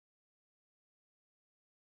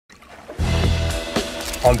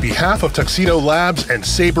On behalf of Tuxedo Labs and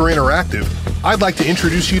Saber Interactive, I'd like to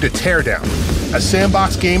introduce you to Teardown, a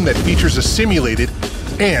sandbox game that features a simulated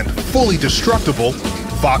and fully destructible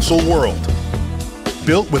voxel world.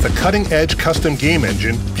 Built with a cutting-edge custom game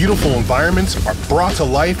engine, beautiful environments are brought to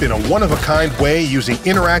life in a one-of-a-kind way using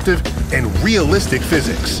interactive and realistic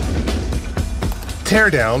physics.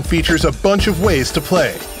 Teardown features a bunch of ways to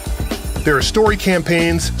play. There are story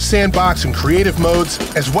campaigns, sandbox and creative modes,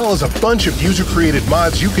 as well as a bunch of user-created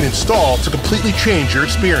mods you can install to completely change your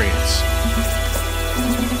experience.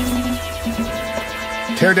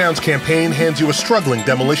 Teardown's campaign hands you a struggling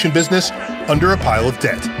demolition business under a pile of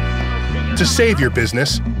debt. To save your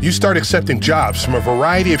business, you start accepting jobs from a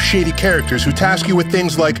variety of shady characters who task you with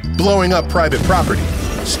things like blowing up private property,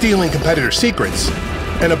 stealing competitor secrets,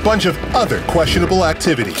 and a bunch of other questionable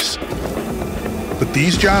activities. But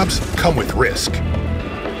these jobs come with risk.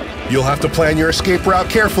 You'll have to plan your escape route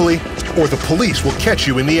carefully, or the police will catch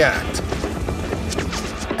you in the act.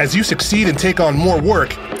 As you succeed and take on more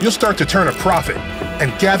work, you'll start to turn a profit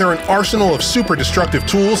and gather an arsenal of super destructive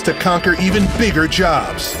tools to conquer even bigger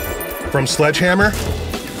jobs. From sledgehammer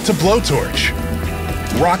to blowtorch,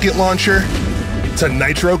 rocket launcher to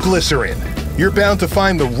nitroglycerin, you're bound to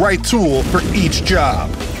find the right tool for each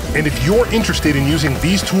job. And if you're interested in using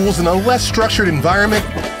these tools in a less structured environment,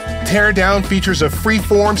 Teardown features a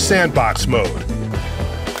free-form sandbox mode.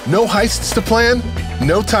 No heists to plan,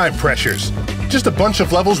 no time pressures, just a bunch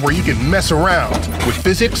of levels where you can mess around with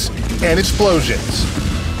physics and explosions.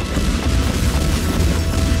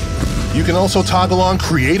 You can also toggle on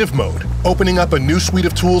creative mode, opening up a new suite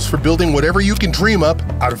of tools for building whatever you can dream up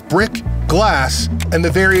out of brick, glass, and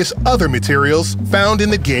the various other materials found in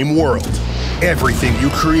the game world. Everything you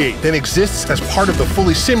create then exists as part of the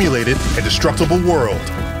fully simulated and destructible world.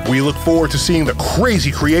 We look forward to seeing the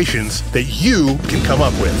crazy creations that you can come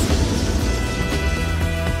up with.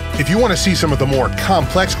 If you want to see some of the more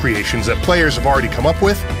complex creations that players have already come up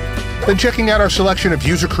with, then checking out our selection of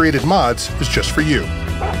user-created mods is just for you.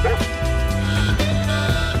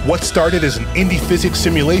 What started as an indie physics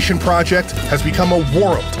simulation project has become a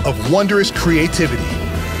world of wondrous creativity.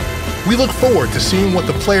 We look forward to seeing what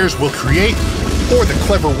the players will create or the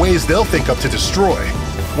clever ways they'll think up to destroy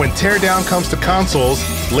when Teardown comes to consoles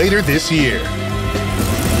later this year.